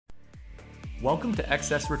Welcome to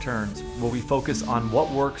Excess Returns, where we focus on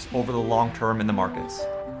what works over the long term in the markets.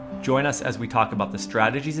 Join us as we talk about the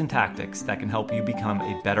strategies and tactics that can help you become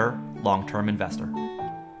a better long-term investor.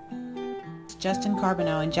 Justin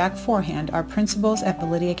Carbonell and Jack Forehand are principals at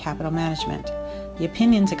Validia Capital Management. The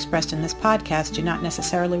opinions expressed in this podcast do not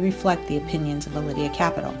necessarily reflect the opinions of Validia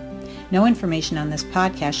Capital. No information on this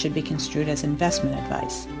podcast should be construed as investment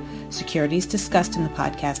advice. Securities discussed in the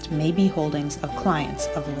podcast may be holdings of clients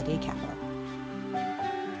of Validia Capital.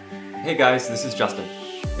 Hey guys, this is Justin.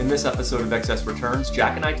 In this episode of Excess Returns,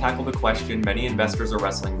 Jack and I tackle the question many investors are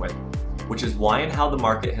wrestling with, which is why and how the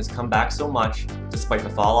market has come back so much despite the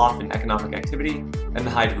fall off in economic activity and the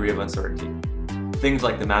high degree of uncertainty. Things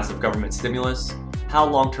like the massive government stimulus, how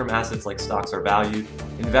long-term assets like stocks are valued,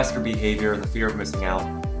 investor behavior and the fear of missing out,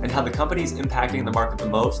 and how the companies impacting the market the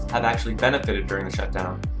most have actually benefited during the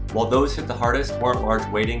shutdown, while those hit the hardest weren't large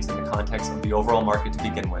weightings in the context of the overall market to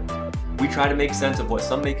begin with. We try to make sense of what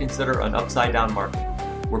some may consider an upside-down market,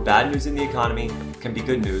 where bad news in the economy can be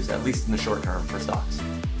good news, at least in the short term, for stocks.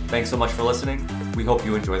 Thanks so much for listening. We hope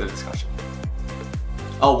you enjoy the discussion.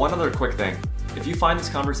 Oh, one other quick thing. If you find this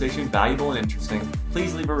conversation valuable and interesting,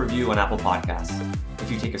 please leave a review on Apple Podcasts.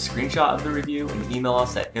 If you take a screenshot of the review and email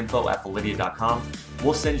us at info@validia.com,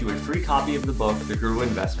 we'll send you a free copy of the book, The Guru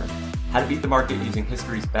Investor: How to Beat the Market Using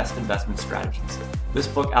History's Best Investment Strategies. This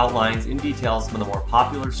book outlines in detail some of the more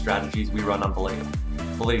popular strategies we run on Validia.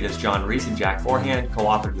 Validia's John Reese and Jack Forehand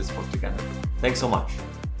co-authored this book together. Thanks so much.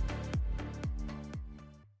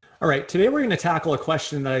 All right, today we're going to tackle a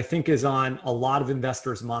question that I think is on a lot of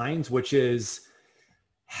investors' minds, which is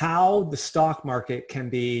how the stock market can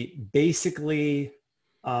be basically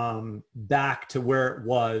back to where it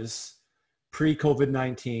was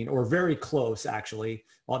pre-COVID-19, or very close actually.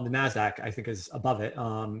 On the NASDAQ, I think is above it,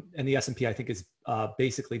 and the S&P I think is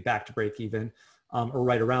basically back to break even, or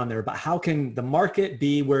right around there. But how can the market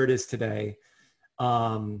be where it is today,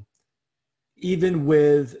 even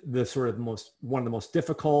with the sort of one of the most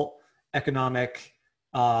difficult economic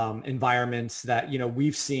environments that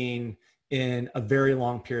we've seen in a very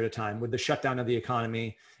long period of time, with the shutdown of the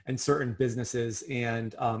economy and certain businesses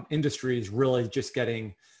and industries really just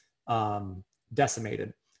getting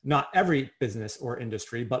decimated. Not every business or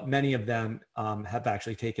industry, but many of them have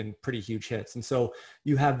actually taken pretty huge hits. And so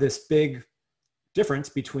you have this big difference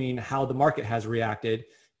between how the market has reacted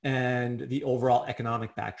and the overall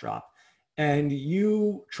economic backdrop. And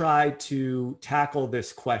you tried to tackle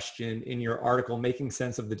this question in your article, making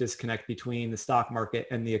sense of the disconnect between the stock market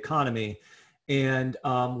and the economy. And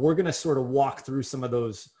we're going to sort of walk through some of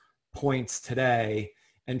those points today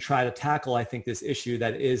and try to tackle, I think, this issue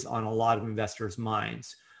that is on a lot of investors'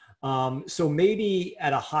 minds. So maybe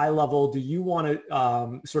at a high level, do you want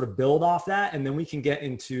to sort of build off that, and then we can get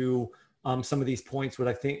into some of these points,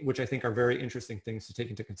 which I think are very interesting things to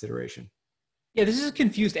take into consideration. Yeah, this has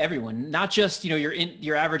confused everyone, not just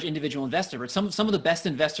your average individual investor, but some of the best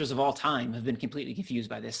investors of all time have been completely confused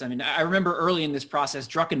by this. I mean, I remember early in this process,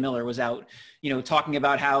 Druckenmiller was out, talking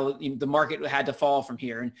about how the market had to fall from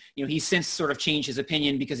here, and he's since sort of changed his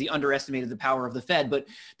opinion because he underestimated the power of the Fed. But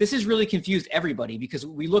this has really confused everybody, because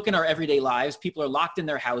we look in our everyday lives, people are locked in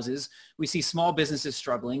their houses, we see small businesses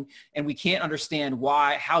struggling, and we can't understand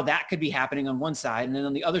how that could be happening on one side, and then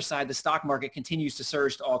on the other side, the stock market continues to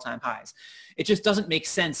surge to all-time highs. It just doesn't make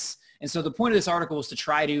sense. And so the point of this article is to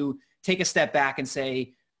try to take a step back and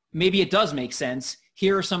say, maybe it does make sense.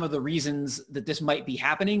 Here are some of the reasons that this might be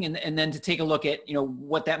happening, and then to take a look at,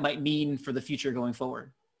 what that might mean for the future going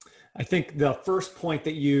forward. I think the first point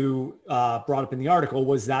that you brought up in the article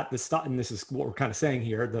was that the stock, and this is what we're kind of saying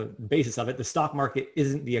here, the basis of it, the stock market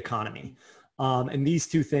isn't the economy. And these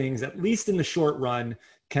two things, at least in the short run,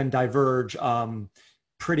 can diverge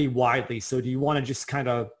pretty widely. So do you want to just kind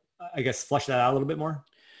of, I guess, flesh that out a little bit more?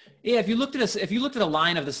 Yeah, if you looked at a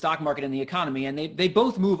line of the stock market and the economy, and they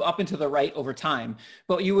both move up and to the right over time,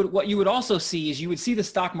 but what you would also see is you would see the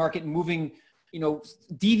stock market moving,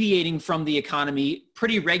 deviating from the economy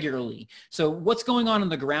pretty regularly. So what's going on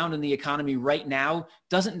the ground in the economy right now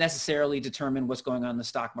doesn't necessarily determine what's going on in the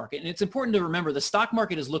stock market. And it's important to remember the stock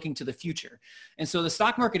market is looking to the future. And so the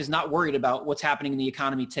stock market is not worried about what's happening in the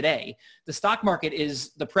economy today. The stock market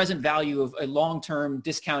is the present value of a long-term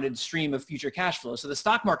discounted stream of future cash flow. So the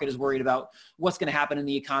stock market is worried about what's going to happen in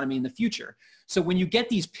the economy in the future. So when you get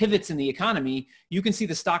these pivots in the economy, you can see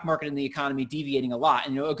the stock market and the economy deviating a lot.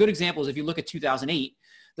 And a good example is if you look at 2008,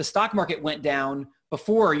 the stock market went down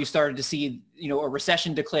before you started to see, a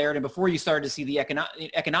recession declared, and before you started to see the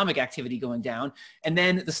economic activity going down. And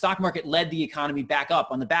then the stock market led the economy back up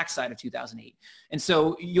on the backside of 2008. And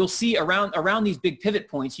so you'll see around these big pivot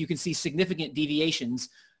points, you can see significant deviations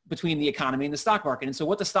between the economy and the stock market. And so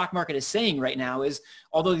what the stock market is saying right now is,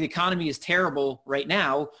 although the economy is terrible right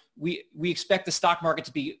now, we expect the stock market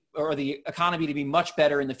to be, or the economy to be much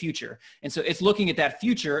better in the future. And so it's looking at that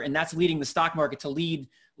future, and that's leading the stock market to lead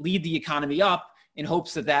the economy up in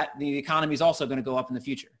hopes that the economy is also going to go up in the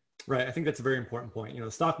future. Right. I think that's a very important point.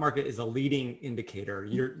 The stock market is a leading indicator.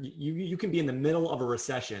 You can be in the middle of a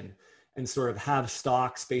recession and sort of have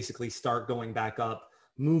stocks basically start going back up,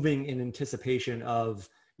 moving in anticipation of,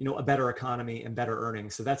 a better economy and better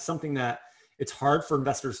earnings. So that's something that it's hard for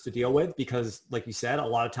investors to deal with because, like you said, a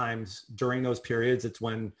lot of times during those periods, it's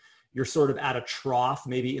when you're sort of at a trough,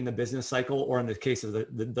 maybe in the business cycle, or in the case of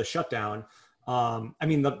the shutdown.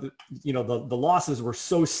 The losses were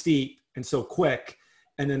so steep and so quick,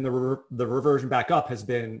 and then the reversion back up has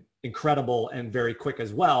been incredible and very quick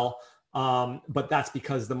as well. But that's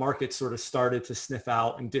because the market sort of started to sniff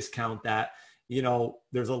out and discount that,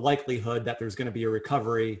 there's a likelihood that there's going to be a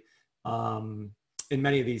recovery in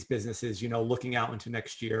many of these businesses, looking out into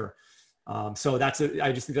next year. So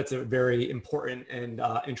I just think that's a very important and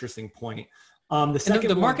interesting point.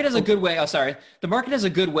 The market has a good way. The market has a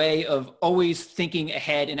good way of always thinking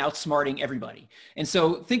ahead and outsmarting everybody. And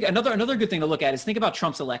so another good thing to look at is think about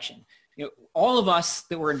Trump's election. All of us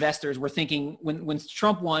that were investors were thinking when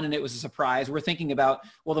Trump won and it was a surprise, we're thinking about,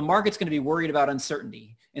 well, the market's going to be worried about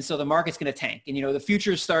uncertainty. And so the market's going to tank. And, the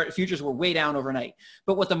futures were way down overnight.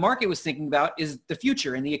 But what the market was thinking about is the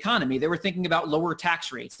future and the economy. They were thinking about lower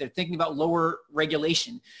tax rates. They're thinking about lower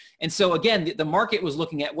regulation. And so again, the market was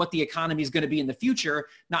looking at what the economy is going to be in the future,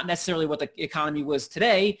 not necessarily what the economy was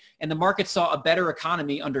today. And the market saw a better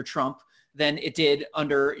economy under Trump than it did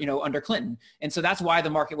under Clinton. And so that's why the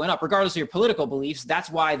market went up. Regardless of your political beliefs, that's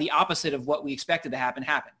why the opposite of what we expected to happen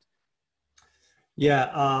happened.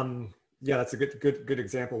 Yeah, that's a good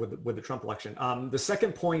example with the Trump election. The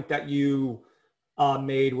second point that you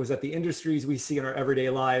made was that the industries we see in our everyday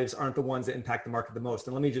lives aren't the ones that impact the market the most.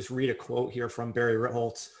 And let me just read a quote here from Barry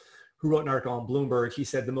Ritholtz, who wrote an article on Bloomberg. He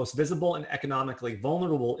said, the most visible and economically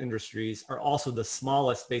vulnerable industries are also the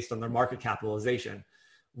smallest based on their market capitalization.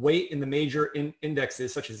 Weight in the major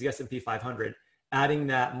indexes, such as the S&P 500, adding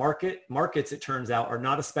that markets, it turns out, are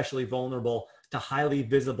not especially vulnerable to highly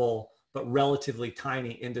visible but relatively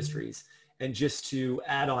tiny industries. And just to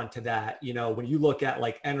add on to that, when you look at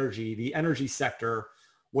like energy, the energy sector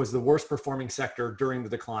was the worst performing sector during the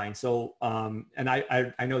decline. So, and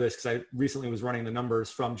I know this because I recently was running the numbers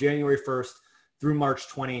from January 1st through March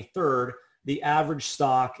 23rd. The average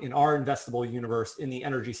stock in our investable universe in the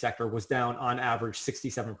energy sector was down on average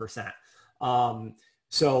 67%.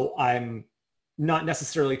 So I'm not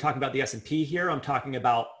necessarily talking about the S&P here. I'm talking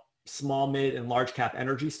about small, mid, and large cap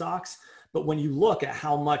energy stocks. But when you look at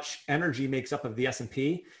how much energy makes up of the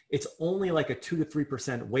S&P, it's only like a 2 to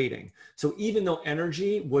 3% weighting. So even though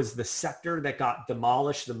energy was the sector that got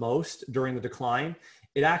demolished the most during the decline,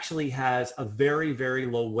 it actually has a very, very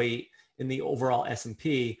low weight in the overall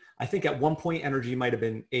S&P. I think at one point energy might have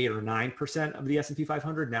been 8 or 9% of the S&P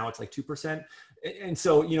 500. Now it's like 2%. And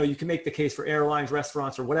so, you can make the case for airlines,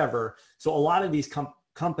 restaurants, or whatever. So a lot of these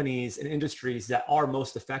companies and industries that are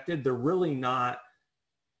most affected, they're really not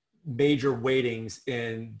major weightings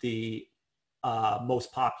in the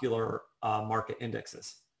most popular market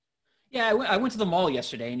indexes. Yeah, I went to the mall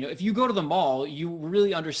yesterday, and if you go to the mall, you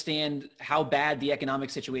really understand how bad the economic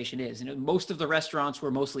situation is. Most of the restaurants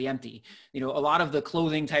were mostly empty. A lot of the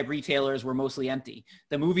clothing type retailers were mostly empty.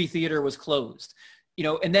 The movie theater was closed.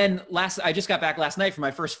 And then I just got back last night for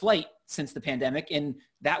my first flight since the pandemic, and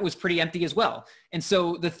that was pretty empty as well. And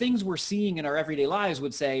so the things we're seeing in our everyday lives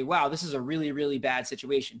would say, wow, this is a really, really bad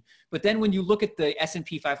situation. But then when you look at the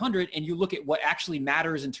S&P 500 and you look at what actually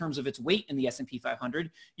matters in terms of its weight in the S&P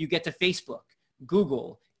 500, you get to Facebook,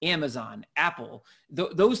 Google, Amazon, Apple.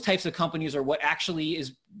 Those types of companies are what actually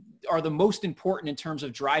are the most important in terms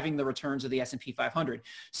of driving the returns of the S&P 500.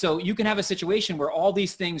 So you can have a situation where all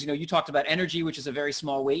these things, you talked about energy, which is a very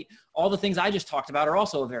small weight. All the things I just talked about are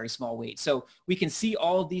also a very small weight. So we can see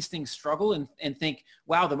all of these things struggle and think,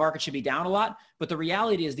 wow, the market should be down a lot. But the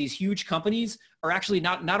reality is these huge companies are actually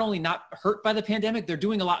not only not hurt by the pandemic, they're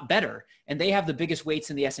doing a lot better. And they have the biggest weights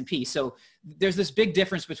in the S&P. So there's this big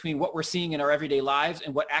difference between what we're seeing in our everyday lives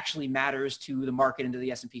and what actually matters to the market and to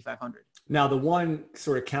the S&P 500. Now, the one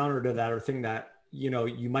sort of counter to that, or thing that,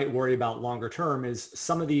 you might worry about longer term, is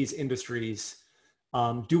some of these industries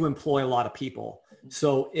do employ a lot of people.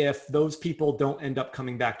 So if those people don't end up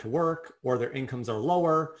coming back to work, or their incomes are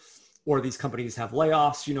lower, or these companies have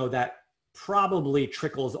layoffs, that probably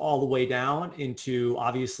trickles all the way down into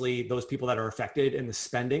obviously those people that are affected in the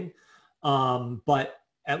spending. But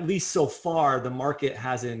at least so far, the market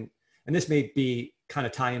hasn't, and this may be kind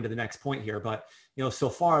of tie into the next point here, but so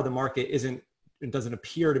far the market doesn't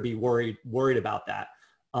appear to be worried about that.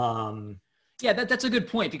 Yeah, that's a good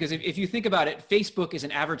point, because if you think about it, Facebook is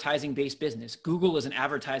an advertising-based business. Google is an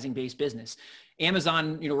advertising-based business.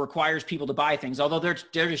 Amazon, requires people to buy things, although they're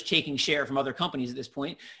just taking share from other companies at this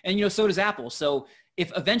point. And, so does Apple. So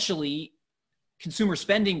if eventually consumer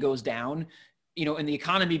spending goes down, and the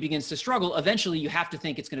economy begins to struggle, eventually you have to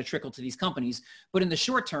think it's going to trickle to these companies. But in the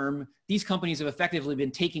short term, these companies have effectively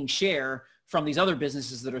been taking share from these other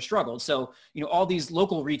businesses that are struggled. So, all these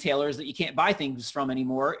local retailers that you can't buy things from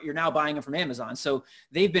anymore, you're now buying them from Amazon. So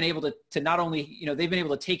they've been able to not only, they've been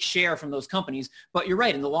able to take share from those companies, but you're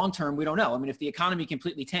right, in the long term, we don't know. I mean, if the economy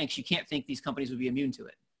completely tanks, you can't think these companies would be immune to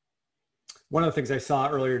it. One of the things I saw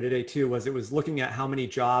earlier today too, was it was looking at how many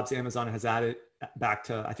jobs Amazon has added back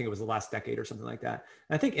to, I think it was the last decade or something like that.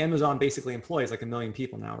 And I think Amazon basically employs like 1 million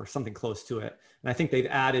people now or something close to it. And I think they've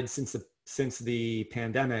added since the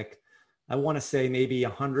pandemic, I want to say maybe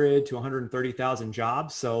 100 to 130,000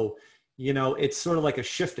 jobs. So, it's sort of like a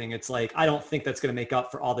shifting. It's like, I don't think that's going to make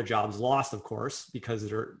up for all the jobs lost, of course, because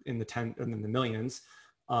they're in the millions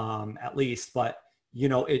at least. But,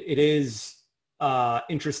 it is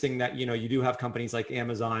interesting that, you do have companies like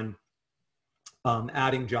Amazon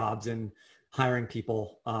adding jobs and hiring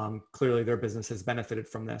people. Clearly their business has benefited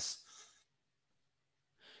from this.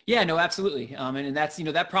 Yeah, no, absolutely. And that's,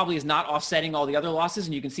 that probably is not offsetting all the other losses.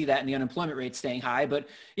 And you can see that in the unemployment rate staying high. But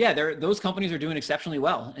yeah, those companies are doing exceptionally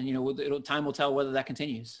well. And, time will tell whether that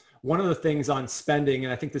continues. One of the things on spending,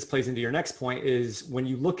 and I think this plays into your next point, is when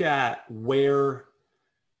you look at where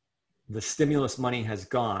the stimulus money has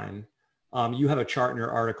gone, you have a chart in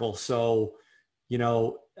your article. So,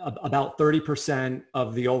 about 30%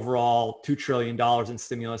 of the overall $2 trillion in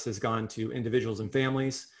stimulus has gone to individuals and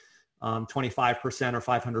families. 25% or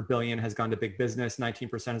 $500 billion has gone to big business.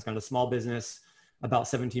 19% has gone to small business, about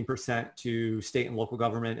 17% to state and local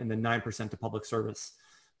government, and then 9% to public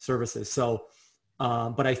services. So,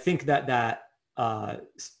 but I think that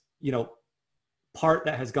part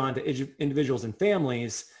that has gone to individuals and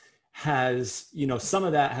families has, some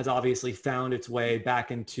of that has obviously found its way back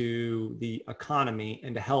into the economy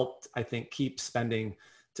and to help, I think, keep spending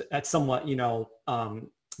at somewhat,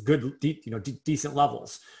 good, decent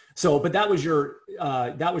levels. So, but that was your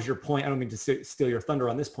point. I don't mean to steal your thunder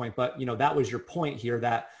on this point, but, that was your point here,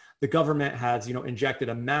 that the government has, injected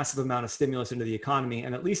a massive amount of stimulus into the economy.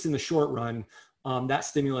 And at least in the short run, that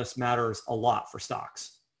stimulus matters a lot for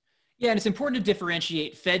stocks. Yeah, and it's important to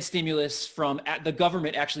differentiate Fed stimulus from the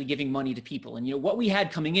government actually giving money to people. And, what we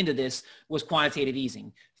had coming into this was quantitative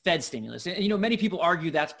easing, Fed stimulus. And, many people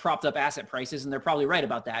argue that's propped up asset prices, and they're probably right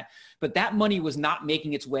about that. But that money was not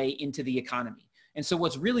making its way into the economy. And so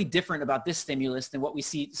what's really different about this stimulus than what we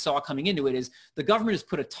saw coming into it is the government has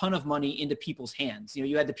put a ton of money into people's hands.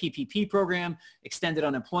 You had the PPP program, extended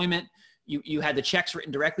unemployment. You had the checks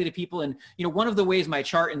written directly to people. And, one of the ways my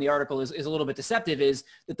chart in the article is a little bit deceptive is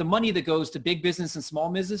that the money that goes to big business and small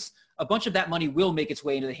business, a bunch of that money will make its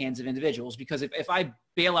way into the hands of individuals, because if I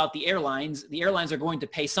bail out the airlines are going to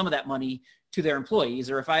pay some of that money to their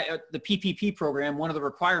employees. Or if the PPP program, one of the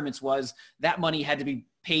requirements was that money had to be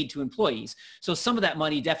paid to employees. So some of that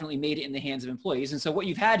money definitely made it in the hands of employees. And so what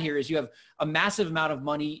you've had here is you have a massive amount of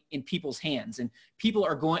money in people's hands, and people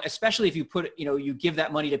are going, especially if you you give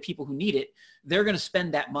that money to people who need it, they're going to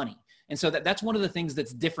spend that money. And so that's one of the things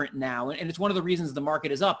that's different now. And it's one of the reasons the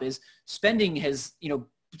market is up is spending has,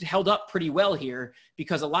 held up pretty well here,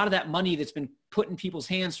 because a lot of that money that's been put in people's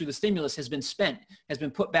hands through the stimulus has been spent, has been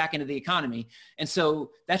put back into the economy. And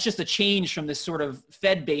so that's just a change from this sort of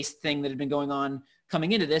Fed-based thing that had been going on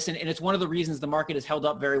coming into this. And it's one of the reasons the market has held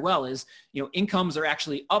up very well is, incomes are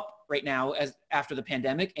actually up right now after the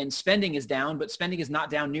pandemic, and spending is down, but spending is not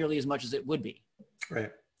down nearly as much as it would be. Right.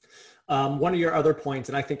 One of your other points,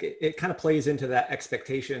 and I think it kind of plays into that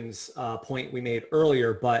expectations point we made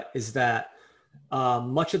earlier, but is that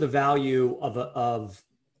much of the value of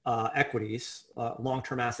equities,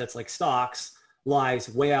 long-term assets like stocks, lies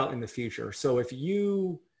way out in the future. So if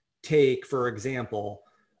you take, for example,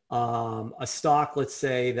 a stock, let's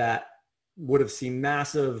say, that would have seen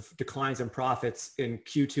massive declines in profits in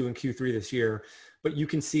Q2 and Q3 this year, but you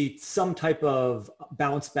can see some type of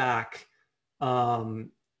bounce back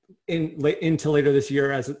into later this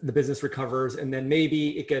year as the business recovers, and then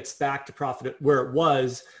maybe it gets back to profit where it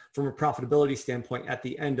was from a profitability standpoint at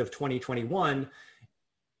the end of 2021.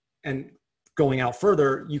 And going out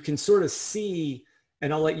further, you can sort of see,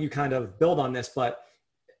 and I'll let you kind of build on this, but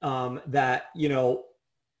that,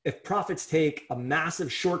 if profits take a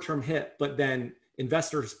massive short-term hit, but then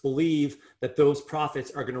investors believe that those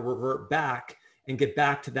profits are going to revert back and get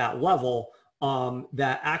back to that level,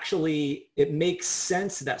 that actually it makes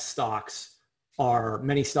sense that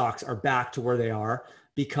many stocks are back to where they are,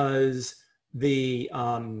 because the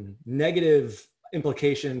negative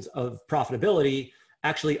implications of profitability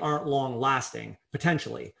actually aren't long lasting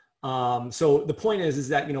potentially. So the point is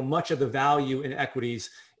that, much of the value in equities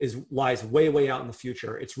lies way out in the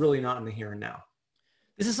future. It's really not in the here and now.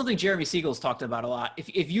 This is something Jeremy Siegel's talked about a lot.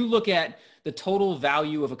 If you look at the total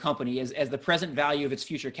value of a company as the present value of its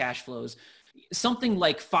future cash flows, something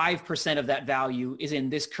like 5% of that value is in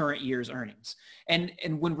this current year's earnings. And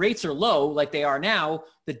when rates are low, like they are now,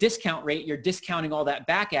 the discount rate you're discounting all that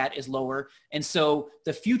back at is lower. And so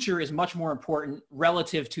the future is much more important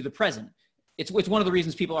relative to the present. It's one of the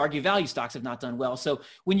reasons people argue value stocks have not done well. So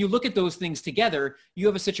when you look at those things together, you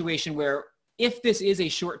have a situation where if this is a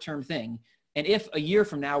short-term thing, and if a year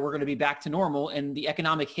from now we're going to be back to normal and the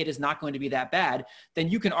economic hit is not going to be that bad, then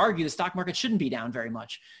you can argue the stock market shouldn't be down very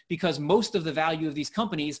much, because most of the value of these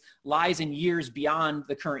companies lies in years beyond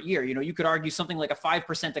the current year. You could argue something like a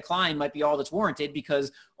 5% decline might be all that's warranted,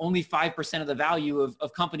 because only 5% of the value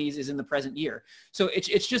of companies is in the present year. So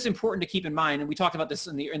it's just important to keep in mind, and we talked about this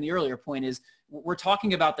in the earlier point, is we're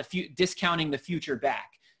talking about discounting the future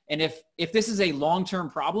back. And if this is a long-term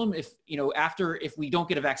problem, if we don't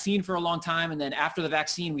get a vaccine for a long time, and then after the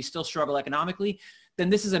vaccine we still struggle economically, then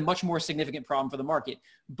this is a much more significant problem for the market.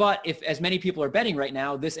 But if, as many people are betting right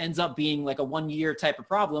now, this ends up being like a 1-year type of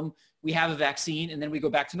problem, we have a vaccine and then we go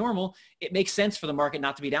back to normal, it makes sense for the market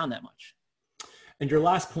not to be down that much. And your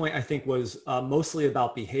last point, I think, was mostly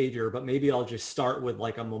about behavior, but maybe I'll just start with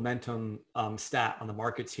like a momentum stat on the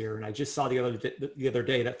markets here. And I just saw the other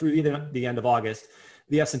day that through the end of August,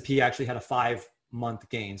 the S&P actually had a 5-month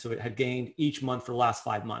gain. So it had gained each month for the last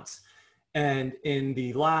 5 months. And in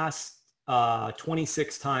the last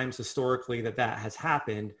 26 times historically that has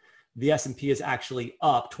happened, the S&P is actually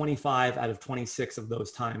up 25 out of 26 of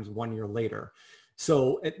those times 1 year later.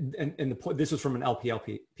 So, and the point, this was from an LPL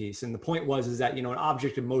piece. And the point is that, an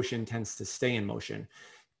object in motion tends to stay in motion.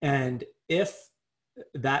 And if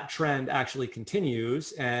that trend actually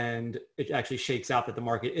continues and it actually shakes out that the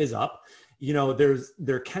market is up,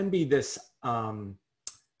 there can be this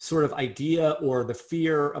sort of idea or the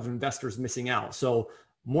fear of investors missing out. So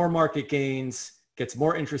more market gains gets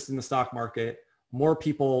more interest in the stock market, more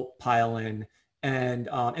people pile in, and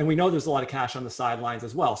we know there's a lot of cash on the sidelines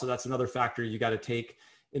as well. So that's another factor you got to take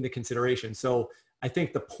into consideration. So I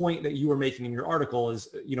think the point that you were making in your article is,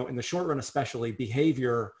 in the short run especially,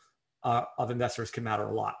 behavior of investors can matter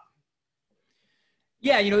a lot.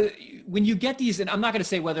 Yeah, when you get these, and I'm not going to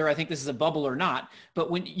say whether I think this is a bubble or not, but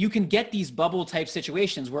when you can get these bubble type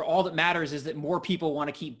situations where all that matters is that more people want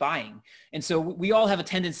to keep buying. And so we all have a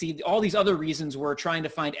tendency, all these other reasons, we're trying to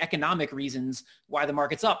find economic reasons why the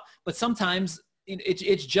market's up. But sometimes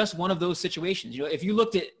it's just one of those situations. If you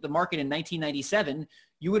looked at the market in 1997,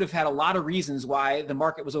 you would have had a lot of reasons why the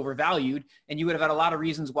market was overvalued, and you would have had a lot of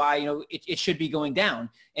reasons why, it should be going down.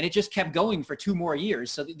 And it just kept going for 2 more years.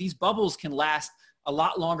 So these bubbles can last a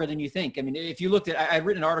lot longer than you think. I mean, if you looked at, I'd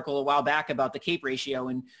written an article a while back about the CAPE ratio,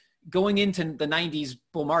 and going into the 90s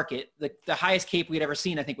bull market, the highest CAPE we'd ever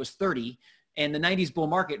seen, I think, was 30. And the 90s bull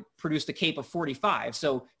market produced a CAPE of 45.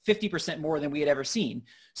 So 50% more than we had ever seen.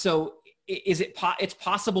 So it's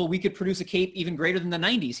possible we could produce a CAPE even greater than the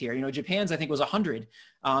 90s here. Japan's, I think, was 100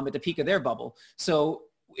 at the peak of their bubble. So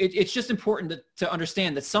it's just important to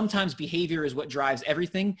understand that sometimes behavior is what drives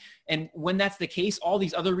everything. And when that's the case, all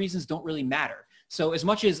these other reasons don't really matter. So as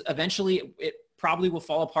much as eventually it probably will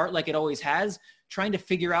fall apart like it always has, trying to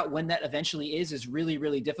figure out when that eventually is really,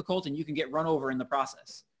 really difficult, and you can get run over in the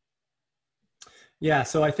process. Yeah,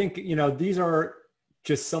 so I think, these are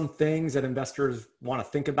just some things that investors want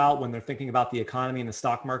to think about when they're thinking about the economy and the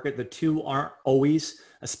stock market. The two aren't always,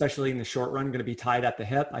 especially in the short run, going to be tied at the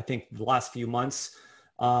hip. I think the last few months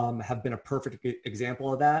have been a perfect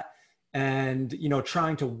example of that. And,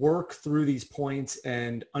 trying to work through these points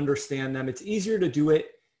and understand them. It's easier to do it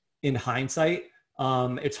in hindsight.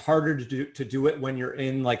 It's harder to do it when you're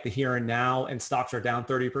in like the here and now and stocks are down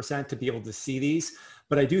 30% to be able to see these.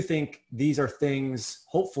 But I do think these are things,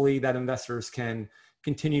 hopefully, that investors can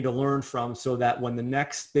continue to learn from, so that when the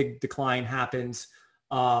next big decline happens,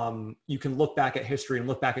 you can look back at history and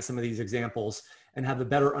look back at some of these examples and have a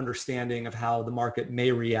better understanding of how the market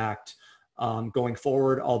may react going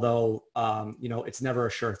forward, although, it's never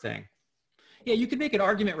a sure thing. Yeah, you could make an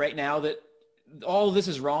argument right now that all of this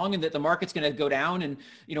is wrong and that the market's going to go down and,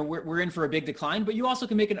 we're in for a big decline. But you also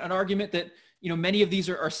can make an argument that, many of these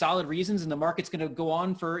are solid reasons and the market's going to go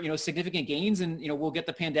on for, significant gains and, we'll get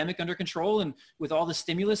the pandemic under control. And with all the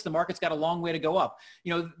stimulus, the market's got a long way to go up.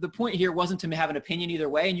 The point here wasn't to have an opinion either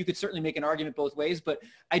way. And you could certainly make an argument both ways, but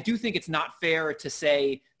I do think it's not fair to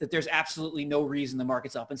say that there's absolutely no reason the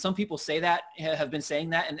market's up. And some people say that, have been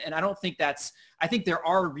saying that. And I don't think I think there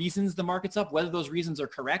are reasons the market's up. Whether those reasons are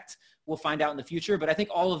correct, we'll find out in the future. But I think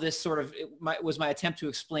all of this was my attempt to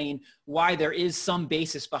explain why there is some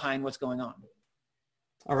basis behind what's going on.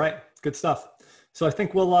 All right. Good stuff. So I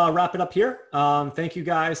think we'll wrap it up here. Thank you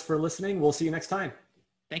guys for listening. We'll see you next time.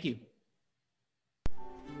 Thank you.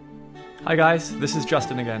 Hi guys, this is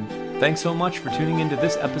Justin again. Thanks so much for tuning into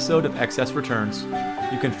this episode of Excess Returns.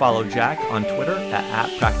 You can follow Jack on Twitter at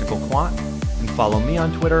 @PracticalQuant and follow me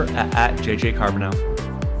on Twitter at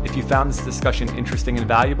 @JJCarbonell. If you found this discussion interesting and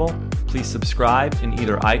valuable, please subscribe in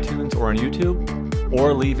either iTunes or on YouTube,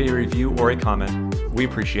 or leave a review or a comment. We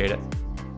appreciate it.